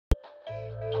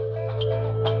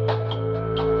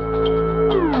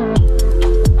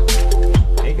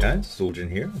guys, Zueljin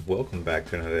here. Welcome back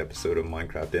to another episode of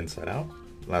Minecraft Inside Out.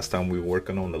 Last time we were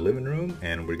working on the living room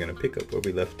and we're going to pick up where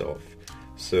we left off.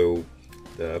 So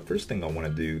the first thing I want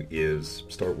to do is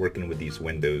start working with these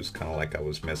windows, kind of like I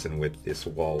was messing with this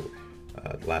wall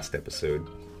last episode.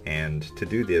 And to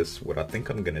do this, what I think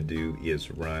I'm going to do is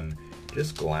run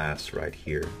just glass right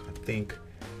here. I think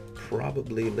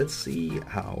probably, let's see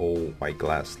how white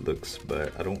glass looks,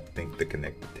 but I don't think the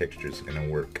connected texture is going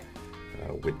to work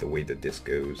with the way that this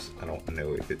goes. I don't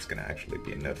know if it's going to actually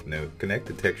be enough. No,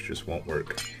 connected textures won't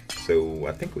work. So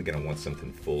I think we're going to want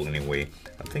something full anyway.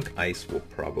 I think ice will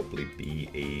probably be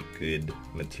a good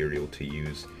material to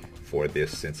use for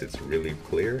this since it's really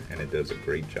clear and it does a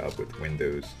great job with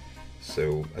windows.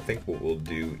 So I think what we'll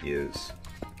do is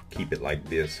keep it like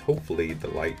this. Hopefully the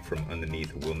light from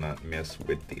underneath will not mess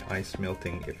with the ice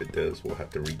melting. If it does, we'll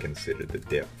have to reconsider the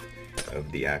depth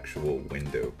of the actual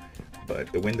window.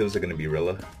 But the windows are going to be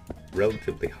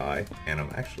relatively high, and I'm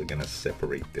actually going to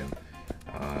separate them,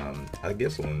 I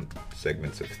guess on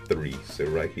segments of 3. So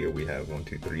right here we have 1,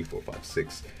 2, 3, 4, 5,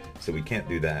 6. So we can't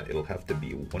do that. It'll have to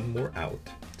be one more out.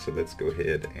 So let's go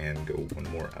ahead and go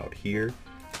one more out here.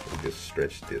 We'll just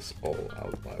stretch this all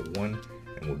out by 1,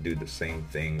 and we'll do the same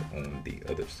thing on the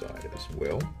other side as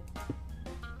well.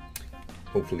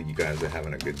 Hopefully you guys are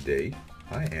having a good day.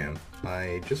 I am.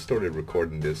 I just started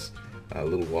recording this a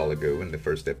little while ago, in the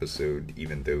first episode,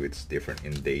 even though it's different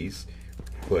in days,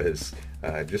 was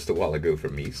just a while ago for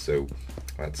me, so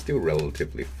it's still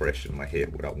relatively fresh in my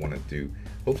head what I want to do.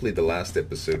 Hopefully the last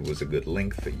episode was a good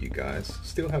length for you guys.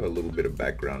 Still have a little bit of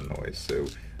background noise, so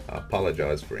I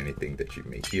apologize for anything that you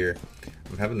may hear.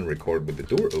 I'm having to record with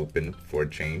the door open for a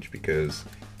change because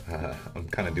I'm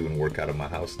kind of doing work out of my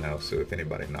house now, so if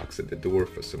anybody knocks at the door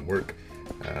for some work,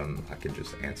 I can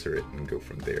just answer it and go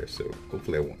from there. So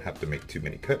hopefully I won't have to make too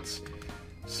many cuts.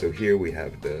 So here we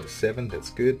have the 7, that's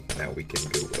good. Now we can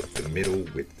go up the middle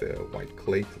with the white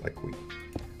clay, like we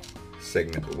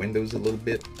segment the windows a little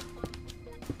bit.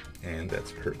 And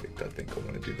that's perfect. I think I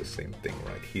want to do the same thing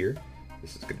right here.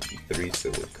 This is going to be 3, so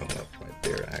it'll come up right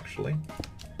there actually.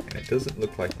 And it doesn't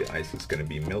look like the ice is going to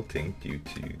be melting due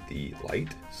to the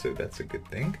light, so that's a good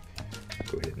thing.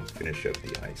 Go ahead and finish up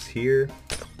the ice here.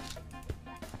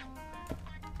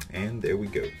 And there we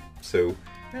go. So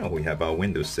now we have our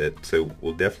window set, so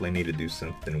we'll definitely need to do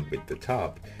something with the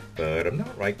top, but I'm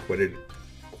not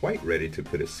quite ready to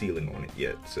put a ceiling on it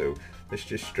yet. So let's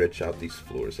just stretch out these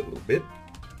floors a little bit,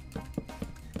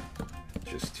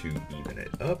 just to even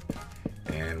it up.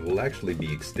 And we'll actually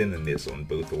be extending this on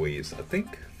both ways. I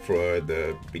think for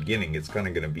the beginning it's kind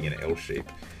of going to be an L shape,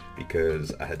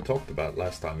 because I had talked about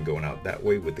last time going out that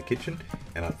way with the kitchen,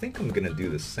 and I think I'm going to do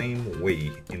the same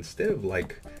way. Instead of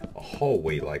like a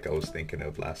hallway like I was thinking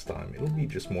of last time, it'll be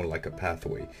just more like a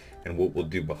pathway. And what we'll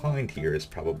do behind here is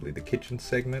probably the kitchen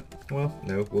segment. Well,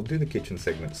 no, we'll do the kitchen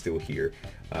segment still here.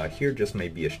 Here just may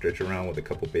be a stretch around with a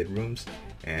couple bedrooms,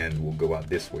 and we'll go out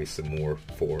this way some more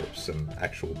for some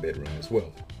actual bedroom as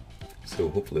well. So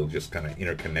hopefully it'll just kind of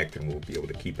interconnect and we'll be able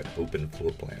to keep an open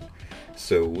floor plan.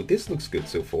 So this looks good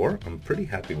so far. I'm pretty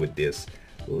happy with this.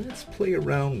 Let's play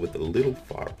around with a little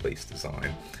fireplace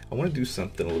design. I want to do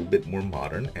something a little bit more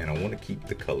modern, and I want to keep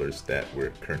the colors that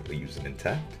we're currently using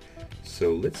intact.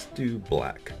 So let's do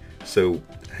black. So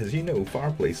as you know,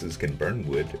 fireplaces can burn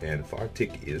wood and fire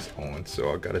tick is on,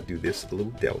 so I got to do this a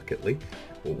little delicately.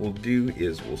 What we'll do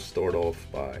is we'll start off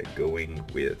by going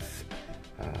with,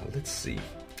 let's see.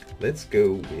 Let's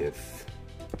go with,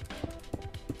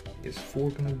 is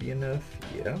 4 going to be enough?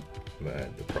 Yeah,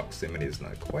 but the proximity is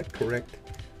not quite correct.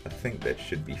 I think that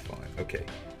should be fine. Okay,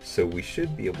 so we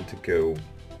should be able to go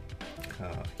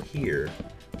here.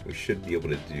 We should be able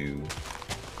to do,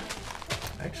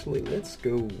 actually let's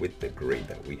go with the gray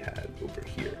that we had over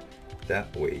here.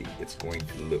 That way it's going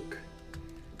to look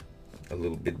a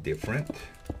little bit different.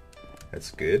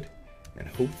 That's good. And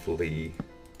hopefully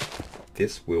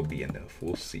this will be enough.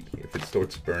 We'll see. If it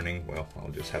starts burning, well, I'll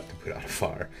just have to put out a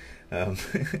fire.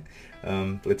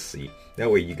 Let's see.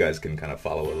 That way you guys can kind of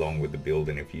follow along with the build,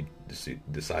 and if you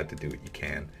decide to do it, you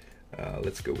can.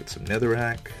 Let's go with some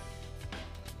netherrack,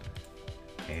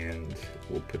 and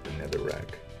we'll put the netherrack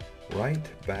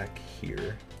right back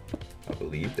here. I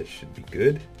believe that should be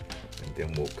good. And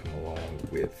then we'll come along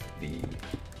with the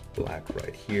black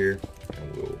right here,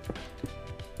 and we'll,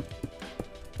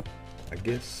 I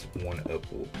guess 1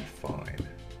 up will be fine.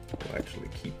 We'll actually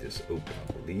keep this open,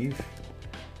 I believe.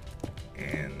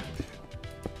 And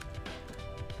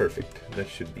perfect, that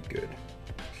should be good.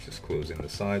 Let's just close in the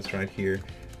sides right here,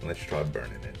 and let's try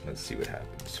burning it. Let's see what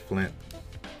happens. Flint.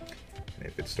 And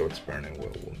if it starts burning,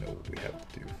 well, we'll know what we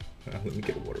have to do. Let me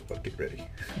get a water bucket ready.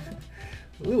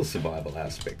 a little survival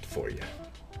aspect for you.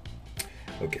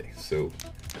 Okay, so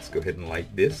let's go ahead and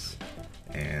light this,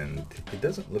 and it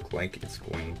doesn't look like it's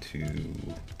going to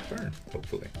burn,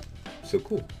 hopefully. So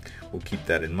cool, we'll keep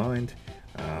that in mind.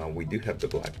 We do have the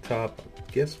black top.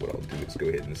 I guess what I'll do is go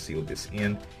ahead and seal this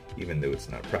in, even though it's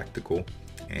not practical.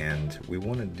 And we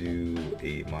want to do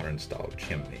a modern style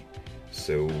chimney.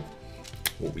 So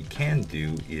what we can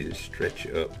do is stretch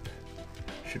up.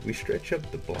 Should we stretch up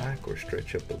the black or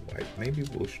stretch up the white? Maybe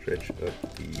we'll stretch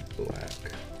up the black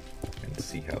and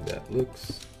see how that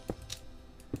looks.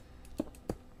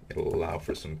 It'll allow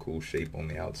for some cool shape on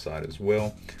the outside as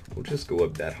well. We'll just go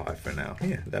up that high for now.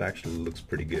 Yeah, that actually looks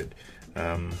pretty good.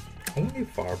 I wonder if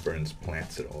fire burns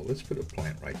plants at all. Let's put a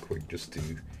plant right quick just to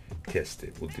test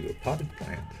it. We'll do a potted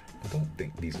plant. I don't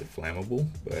think these are flammable,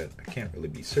 but I can't really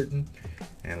be certain.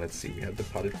 And let's see, we have the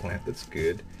potted plant. That's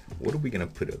good. What are we gonna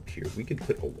put up here? We could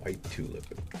put a white tulip.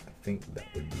 I think that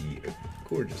would be a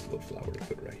gorgeous little flower to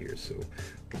put right here. So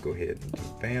we'll go ahead and do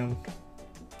bam,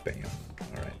 bam.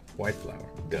 All right, white flower,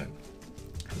 done.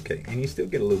 Okay, and you still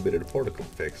get a little bit of the particle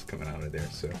effects coming out of there,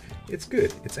 so it's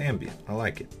good. It's ambient. I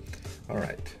like it. All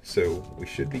right, so we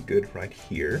should be good right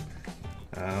here.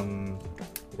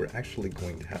 We're actually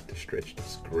going to have to stretch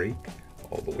this grate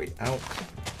all the way out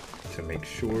to make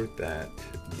sure that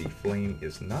the flame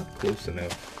is not close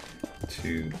enough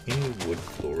to any wood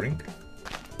flooring.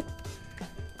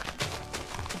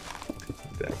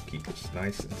 That'll keep us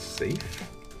nice and safe.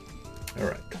 All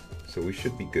right, so we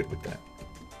should be good with that.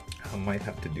 I might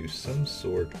have to do some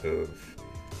sort of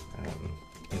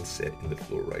inset in the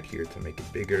floor right here to make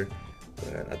it bigger,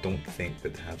 but I don't think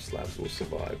that the half slabs will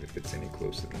survive if it's any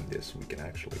closer than this. We can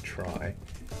actually try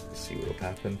to see what will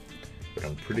happen, but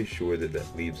I'm pretty sure that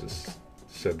that leaves us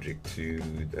subject to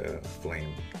the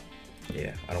flame.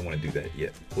 Yeah, I don't want to do that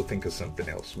yet. We'll think of something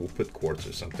else. We'll put quartz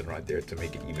or something right there to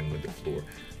make it even with the floor.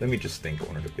 Let me just think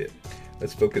on it a bit.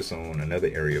 Let's focus on another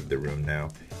area of the room now.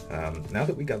 Now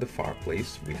that we got the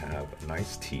fireplace, we have a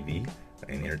nice TV,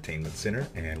 an entertainment center,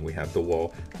 and we have the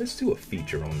wall. Let's do a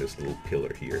feature on this little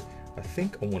pillar here. I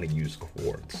think I want to use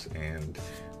quartz, and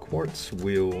quartz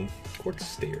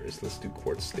stairs. Let's do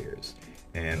quartz stairs.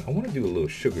 And I want to do a little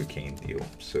sugarcane deal.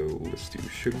 So let's do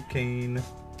sugarcane.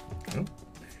 Oh,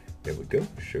 there we go,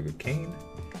 sugarcane.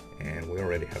 And we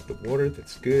already have the water,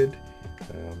 that's good.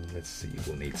 Let's see,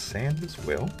 we'll need sand as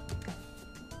well.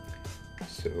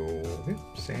 So, yeah,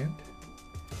 sand.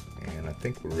 And I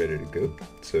think we're ready to go.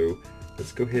 So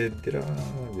let's go ahead. Did I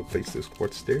replace those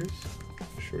quartz stairs?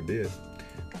 I sure did.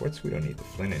 Quartz, we don't need the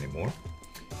flint anymore.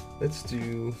 Let's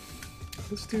do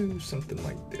something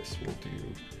like this. We'll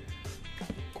do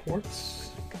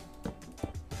quartz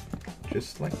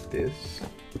just like this.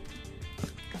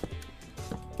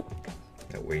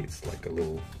 That way it's like a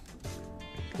little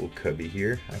cubby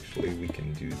here. Actually, we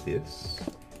can do this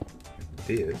and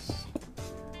this.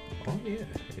 Oh yeah,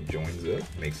 it joins up,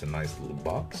 makes a nice little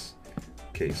box.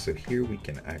 Okay, so here we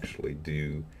can actually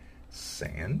do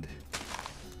sand.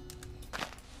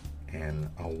 And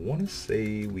I want to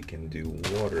say we can do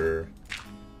water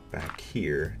back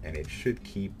here, and it should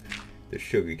keep the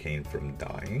sugarcane from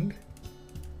dying.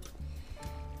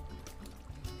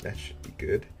 That should be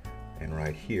good. And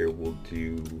right here we'll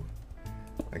do,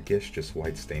 I guess, just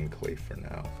white stained clay for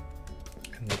now.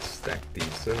 And let's stack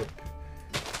these up.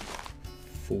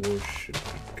 4 should be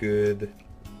good.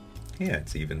 Yeah,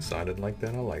 it's even sided like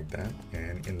that. I like that.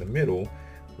 And in the middle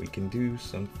we can do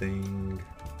something.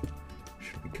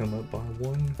 Should we come up by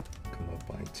 1? Come up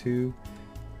by 2?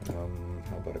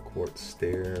 How about a quartz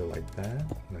stair like that?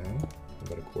 No. How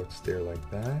about a quartz stair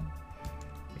like that?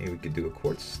 Maybe we could do a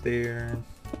quartz stair.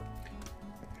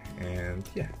 And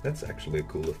yeah, that's actually a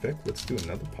cool effect. Let's do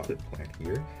another potted plant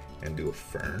here and do a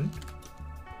fern.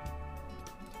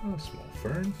 Oh, a small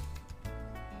fern.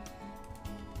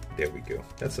 There we go.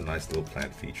 That's a nice little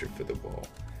plant feature for the wall.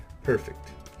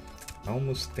 Perfect. I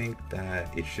almost think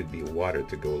that it should be water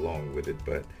to go along with it,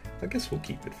 but I guess we'll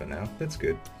keep it for now. That's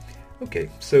good. Okay,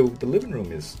 so the living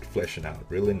room is fleshing out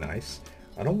really nice.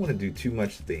 I don't want to do too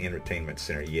much to the entertainment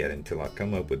center yet until I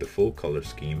come up with the full color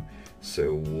scheme.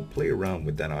 So we'll play around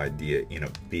with that idea in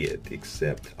a bit,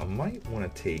 except I might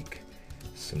want to take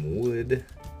some wood.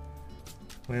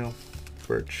 Well,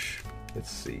 birch. Let's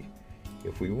see.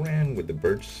 If we ran with the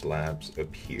birch slabs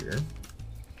up here,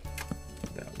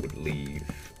 that would leave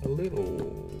a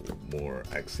little more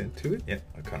accent to it. Yeah,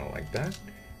 I kind of like that.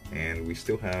 And we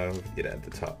still have it at the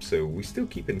top. So we still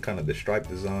keeping kind of the stripe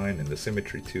design and the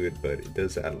symmetry to it, but it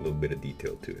does add a little bit of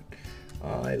detail to it.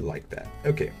 I like that.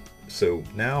 Okay, so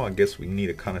now I guess we need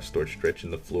to kind of start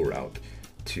stretching the floor out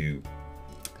to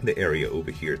the area over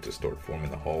here to start forming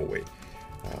the hallway.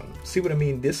 See what I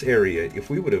mean? This area, if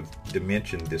we would have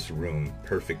dimensioned this room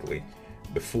perfectly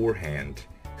beforehand,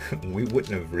 we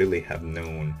wouldn't have really have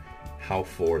known how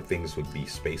far things would be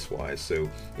space-wise. So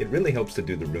it really helps to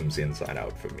do the rooms inside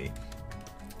out for me.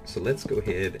 So let's go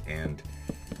ahead, and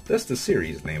that's the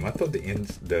series name. I thought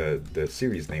the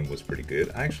series name was pretty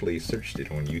good. I actually searched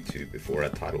it on YouTube before I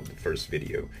titled the first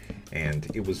video, and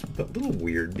it was a little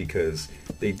weird because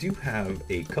they do have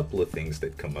a couple of things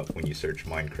that come up when you search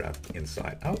Minecraft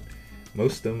Inside Out.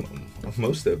 Most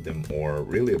of them are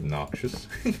really obnoxious.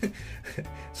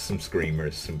 Some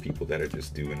screamers, some people that are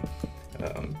just doing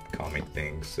comic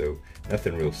things, so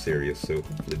nothing real serious. So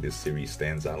hopefully this series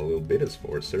stands out a little bit as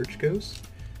far as search goes.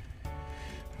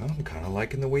 I'm kind of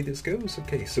liking the way this goes.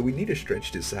 Okay, so we need to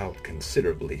stretch this out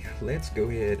considerably. Let's go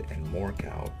ahead and mark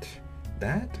out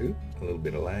that. Ooh, a little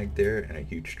bit of lag there and a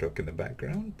huge truck in the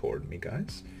background. Pardon me,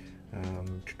 guys.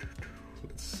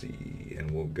 Let's see, and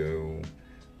we'll go,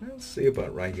 let's say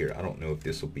about right here. I don't know if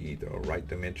this will be the right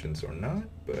dimensions or not,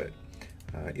 but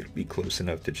it'll be close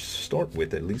enough to start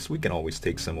with. At least we can always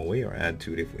take some away or add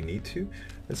to it if we need to.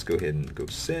 Let's go ahead and go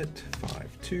set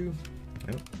 5:2.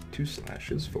 No, 2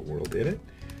 slashes for world edit.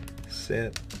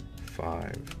 Set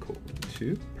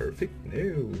 5:2. Perfect.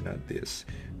 No, not this.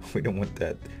 We don't want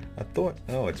that. I thought,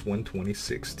 oh, it's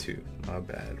 126.2. My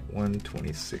bad.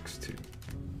 126.2.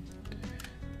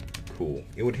 Cool.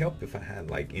 It would help if I had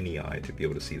like any eye to be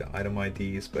able to see the item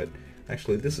IDs, but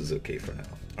actually this is okay for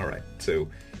now. Alright, so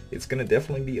it's going to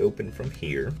definitely be open from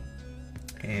here,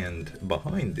 and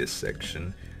behind this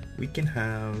section we can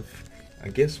have, I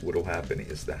guess what will happen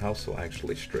is the house will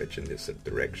actually stretch in this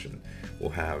direction. We'll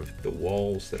have the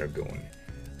walls that are going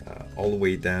all the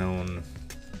way down.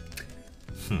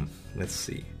 Let's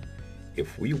see.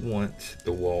 If we want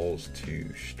the walls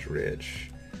to stretch,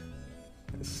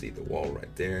 let's see, the wall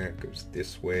right there goes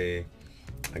this way.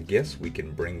 I guess we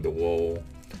can bring the wall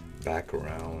back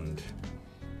around.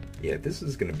 Yeah, this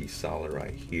is going to be solid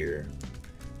right here.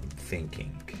 I'm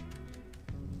thinking.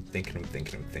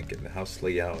 The house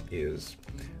layout is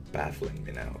baffling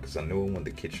me now because I know I want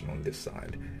the kitchen on this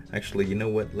side. Actually, you know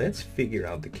what? Let's figure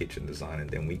out the kitchen design, and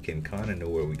then we can kind of know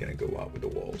where we're going to go out with the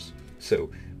walls.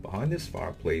 So behind this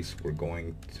fireplace, we're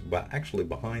going to, but actually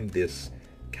behind this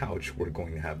couch, we're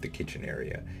going to have the kitchen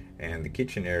area. And the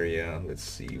kitchen area, let's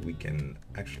see, we can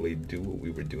actually do what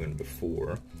we were doing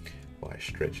before by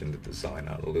stretching the design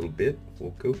out a little bit.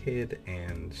 We'll go ahead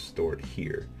and start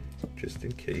here just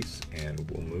in case, and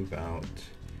we'll move out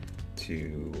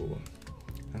to,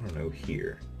 I don't know,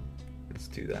 here. Let's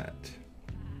do that,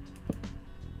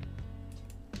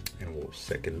 and we'll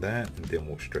second that, and then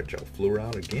we'll stretch our floor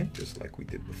out again just like we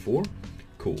did before.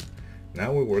 Cool.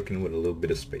 Now we're working with a little bit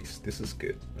of space. This is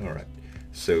good. All right,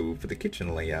 so for the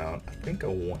kitchen layout, I think I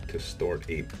want to start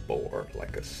a bar,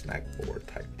 like a snack bar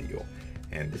type deal,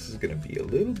 and this is going to be a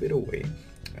little bit away.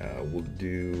 We'll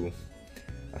do,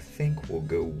 I think we'll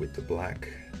go with the black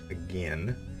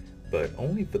again, but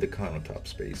only for the countertop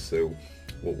space. So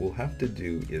what we'll have to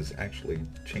do is actually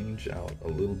change out a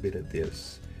little bit of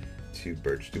this to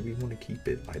birch. Do we want to keep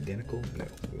it identical? No,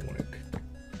 we want to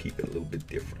keep it a little bit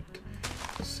different.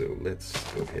 So let's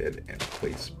go ahead and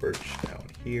place birch down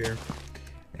here,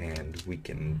 and we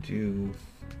can do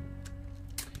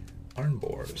iron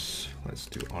bars. Let's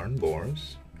do iron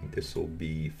bars, and this will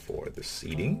be for the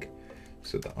seating.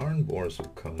 So the iron bars will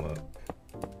come up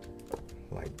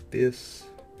like this,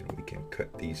 and we can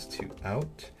cut these two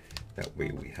out. That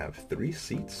way we have 3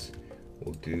 seats.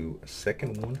 We'll do a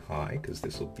second one high because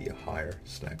this will be a higher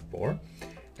snack bar,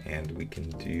 and we can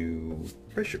do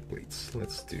pressure plates.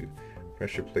 Let's do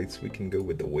pressure plates. We can go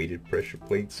with the weighted pressure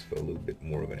plates for a little bit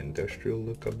more of an industrial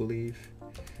look, I believe.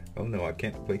 Oh no, I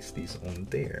can't place these on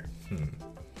there.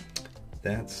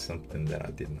 That's something that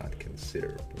I did not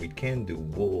consider. We can do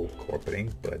wool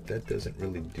carpeting, but that doesn't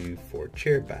really do for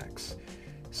chair backs.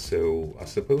 So I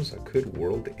suppose I could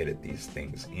world edit these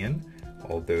things in,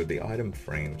 although the item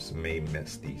frames may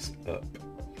mess these up.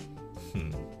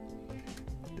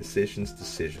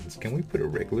 Decisions. Can we put a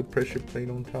regular pressure plate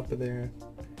on top of there?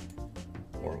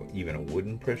 Or even a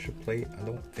wooden pressure plate? I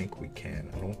don't think we can.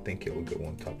 I don't think it will go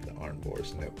on top of the iron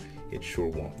bars. No, it sure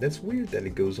won't. That's weird that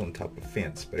it goes on top of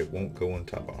fence, but it won't go on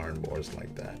top of iron bars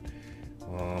like that.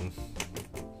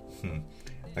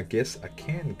 I guess I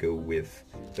can go with,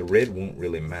 the red won't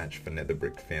really match for nether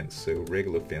brick fence, so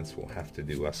regular fence will have to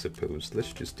do, I suppose.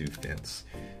 Let's just do fence.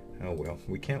 Oh well,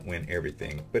 we can't win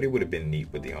everything, but it would have been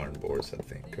neat with the iron bars, I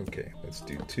think. Okay, let's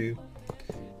do 2,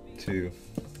 2,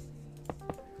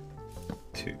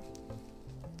 2.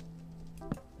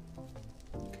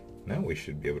 Now we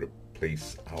should be able to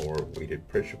place our weighted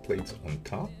pressure plates on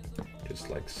top, just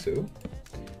like so.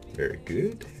 Very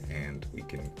good. And we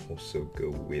can also go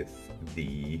with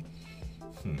the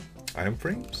item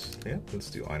frames. Yeah, let's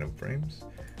do item frames.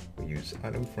 We use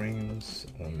item frames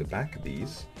on the back of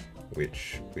these,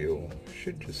 which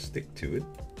should just stick to it.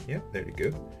 Yeah, there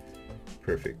you go.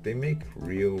 Perfect. They make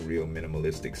real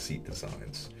minimalistic seat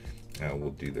designs.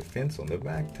 We'll do the fence on the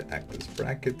back to act as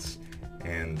brackets,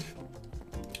 and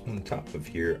on top of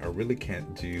here I really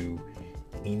can't do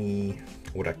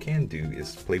what I can do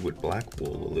is play with black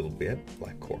wool a little bit,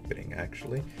 black carpeting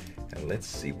actually, and let's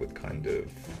see what kind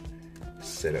of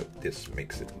setup this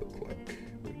makes it look like.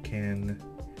 We can,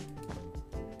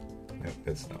 no,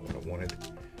 that's not what I wanted.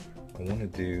 I want to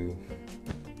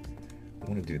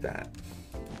do that.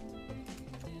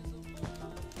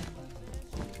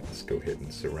 Let's go ahead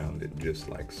and surround it just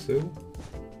like so.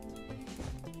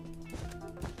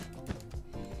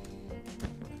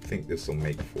 I think this will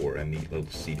make for a neat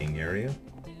little seating area.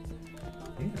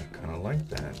 Yeah, I kind of like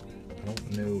that. I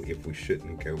don't know if we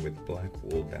shouldn't go with black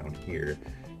wool down here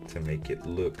to make it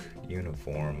look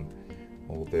uniform,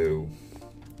 although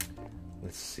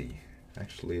let's see.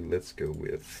 Actually, let's go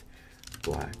with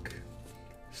black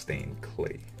stained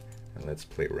clay, and let's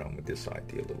play around with this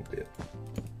idea a little bit.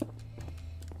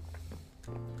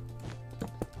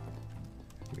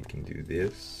 We can do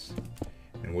this,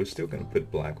 and we're still going to put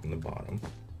black on the bottom,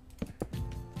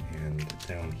 and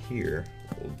down here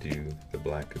we'll do the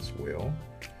black as well.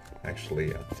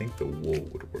 Actually, I think the wool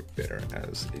would work better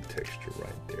as a texture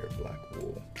right there, black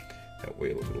wool. That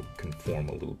way it'll conform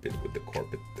a little bit with the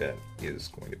carpet that is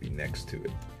going to be next to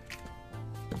it.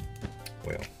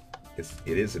 Well,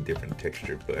 it is a different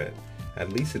texture, but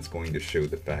at least it's going to show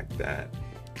the fact that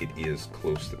it is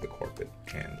close to the carpet,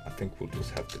 and I think we'll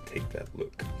just have to take that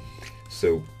look.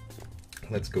 So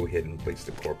let's go ahead and place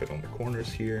the carpet on the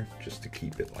corners here just to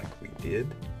keep it like we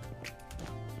did.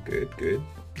 Good, good.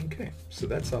 Okay, so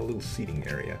that's our little seating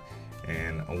area,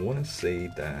 and I want to say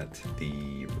that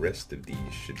the rest of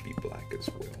these should be black as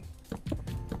well,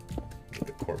 with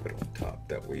the carpet on top.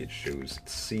 That way it shows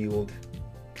it's sealed.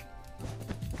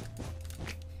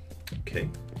 Okay,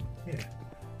 yeah,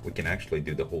 we can actually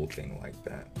do the whole thing like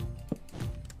that.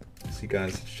 See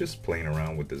guys, it's just playing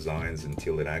around with designs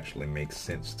until it actually makes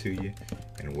sense to you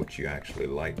and what you actually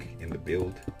like in the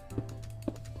build.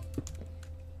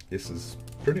 This is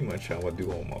pretty much how I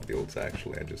do all my builds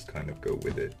actually. I just kind of go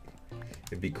with it.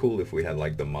 It'd be cool if we had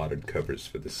like the modded covers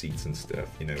for the seats and stuff,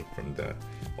 you know, from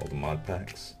all the mod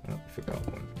packs. Oh, I forgot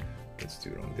one. Let's do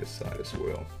it on this side as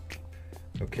well.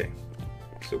 Okay,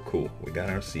 so cool. We got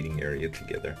our seating area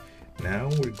together. Now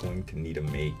we're going to need to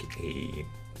make a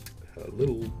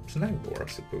little snack bar, I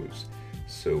suppose.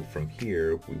 So from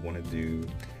here, we want to do,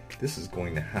 this is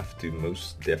going to have to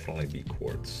most definitely be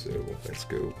quartz. So let's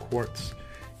go quartz.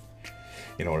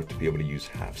 In order to be able to use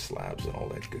half slabs and all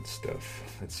that good stuff,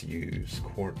 let's use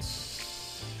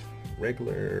quartz,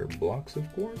 regular blocks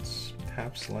of quartz,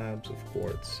 half slabs of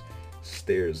quartz,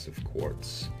 stairs of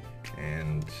quartz,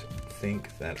 and I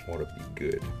think that ought to be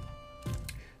good.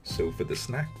 So for the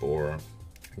snack bar,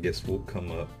 I guess we'll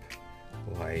come up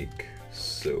like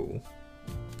so,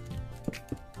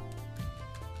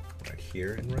 right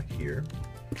here and right here.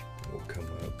 We'll come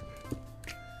up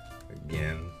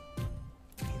again.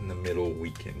 In the middle,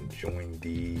 we can join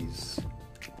these,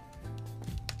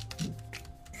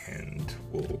 and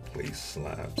we'll place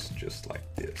slabs just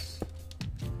like this.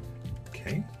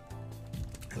 Okay,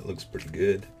 that looks pretty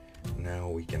good. Now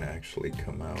we can actually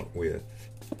come out with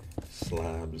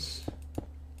slabs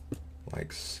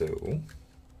like so.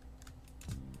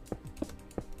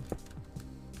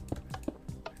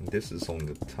 And this is on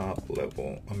the top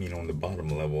level, on the bottom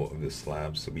level of the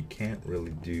slab, so we can't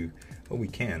really do, oh we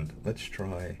can, let's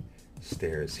try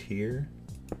stairs here,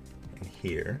 and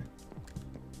here,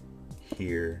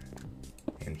 here,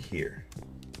 and here.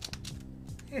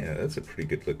 Yeah, that's a pretty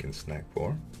good looking snack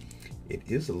bar. It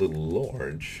is a little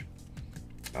large.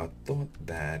 I thought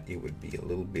that it would be a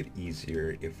little bit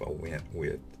easier if I went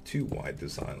with two wide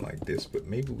design like this, but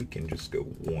maybe we can just go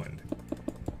one.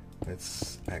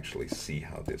 Let's actually see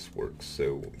how this works.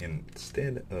 So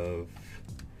instead of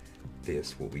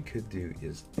this, what we could do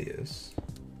is this,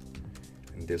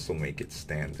 and this will make it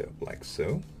stand up like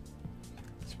so.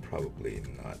 It's probably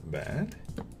not bad.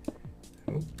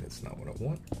 Oh, that's not what I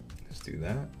want. Let's do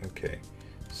that. Okay,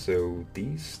 so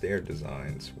these stair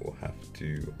designs will have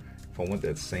to, if I want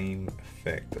that same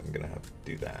effect, I'm gonna have to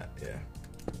do that. Yeah.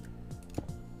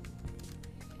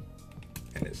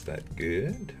 And is that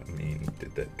good?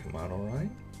 Did that come out all right?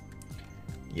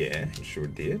 Yeah, it sure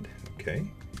did. Okay,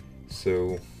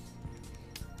 so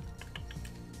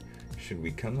should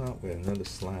we come out with another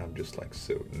slab just like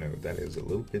so? No, that is a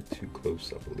little bit too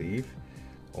close, I believe.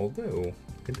 Although,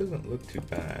 it doesn't look too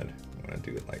bad when I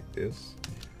do it like this.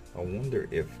 I wonder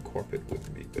if carpet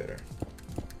would be better.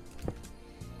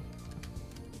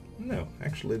 No,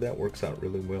 actually that works out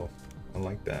really well. I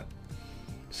like that.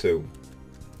 So,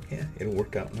 yeah, it'll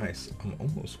work out nice. I'm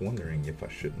almost wondering if I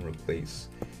shouldn't replace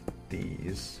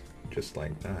these just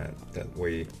like that. That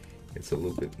way it's a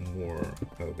little bit more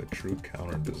of a true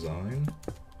counter design.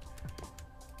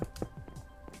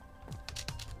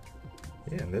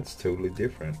 Yeah, and that's totally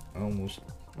different. I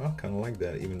kind of like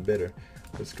that even better.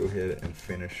 Let's go ahead and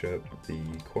finish up the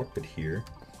carpet here.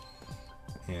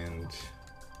 And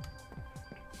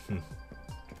I'm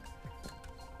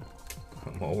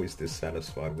always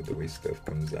dissatisfied with the way stuff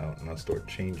comes out, and I start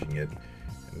changing it,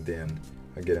 and then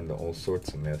I get into all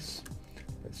sorts of mess.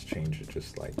 Let's change it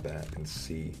just like that and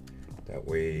see. That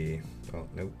way, oh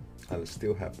nope, I'll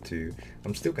still have to,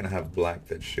 I'm still gonna have black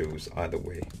that shows either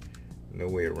way. No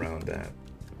way around that.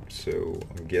 So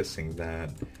I'm guessing that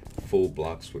full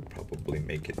blocks would probably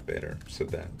make it better, so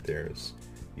that there's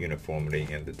uniformity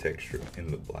in the texture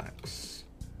in the blacks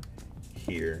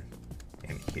here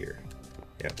and here.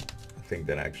 Yep, I think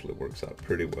that actually works out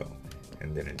pretty well.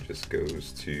 And then it just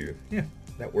goes to, yeah,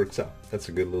 that works out. That's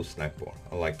a good little snack bar.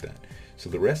 I like that. So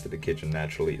the rest of the kitchen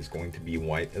naturally is going to be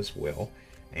white as well,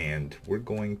 and we're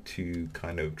going to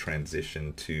kind of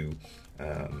transition to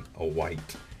a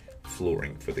white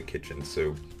flooring for the kitchen.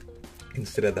 So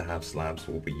instead of the half slabs,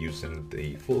 we'll be using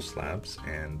the full slabs,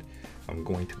 and I'm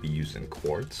going to be using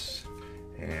quartz,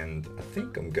 and I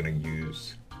think I'm gonna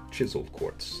use chiseled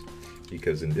quartz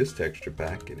because in this texture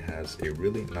pack it has a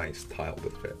really nice tiled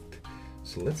effect.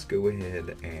 So let's go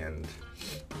ahead and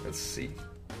let's see.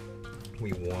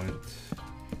 We want,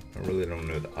 I really don't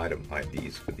know the item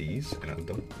IDs for these, and I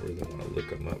don't really want to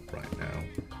look them up right now.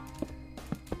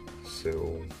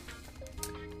 So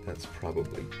that's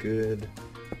probably good.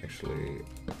 Actually,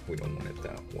 we don't want it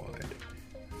that wide.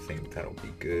 I think that'll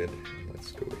be good.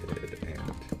 Let's go ahead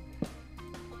and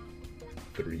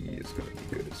 3 is going to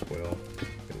be good as well.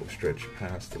 It will stretch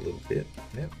past a little bit.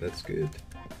 Yep, that's good.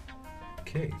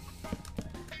 Okay.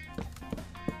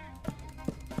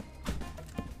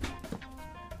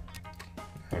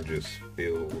 I'll just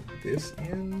fill this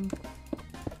in.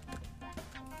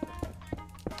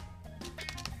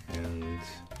 And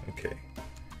okay.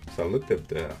 So I looked up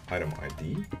the item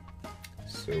ID,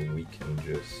 so we can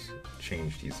just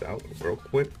change these out real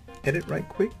quick. Edit right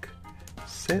quick.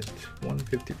 Set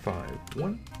 155.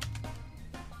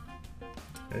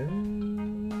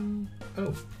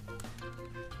 Oh.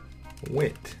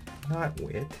 Wet, not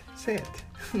wet. Set.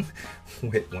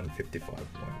 Wet 155.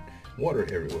 Water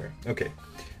everywhere. Okay.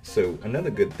 So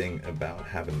another good thing about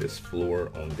having this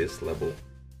floor on this level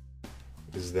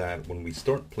is that when we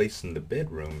start placing the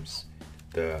bedrooms,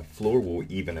 the floor will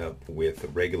even up with a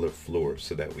regular floor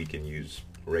so that we can use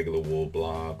regular wool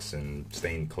blocks and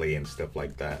stained clay and stuff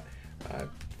like that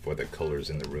for the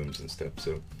colors in the rooms and stuff.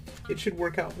 So it should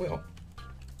work out well.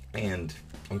 And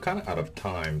I'm kind of out of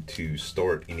time to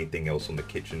start anything else on the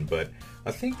kitchen, but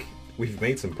I think we've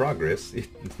made some progress.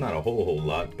 It's not a whole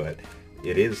lot, but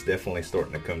it is definitely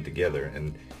starting to come together.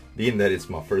 And being that it's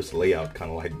my first layout kind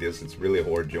of like this, it's really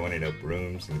hard joining up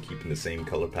rooms and keeping the same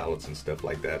color palettes and stuff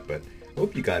like that. But I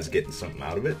hope you guys are getting something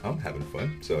out of it. I'm having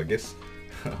fun. So I guess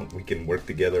we can work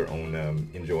together on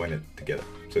enjoying it together.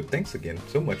 So thanks again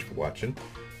so much for watching,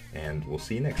 and we'll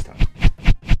see you next time.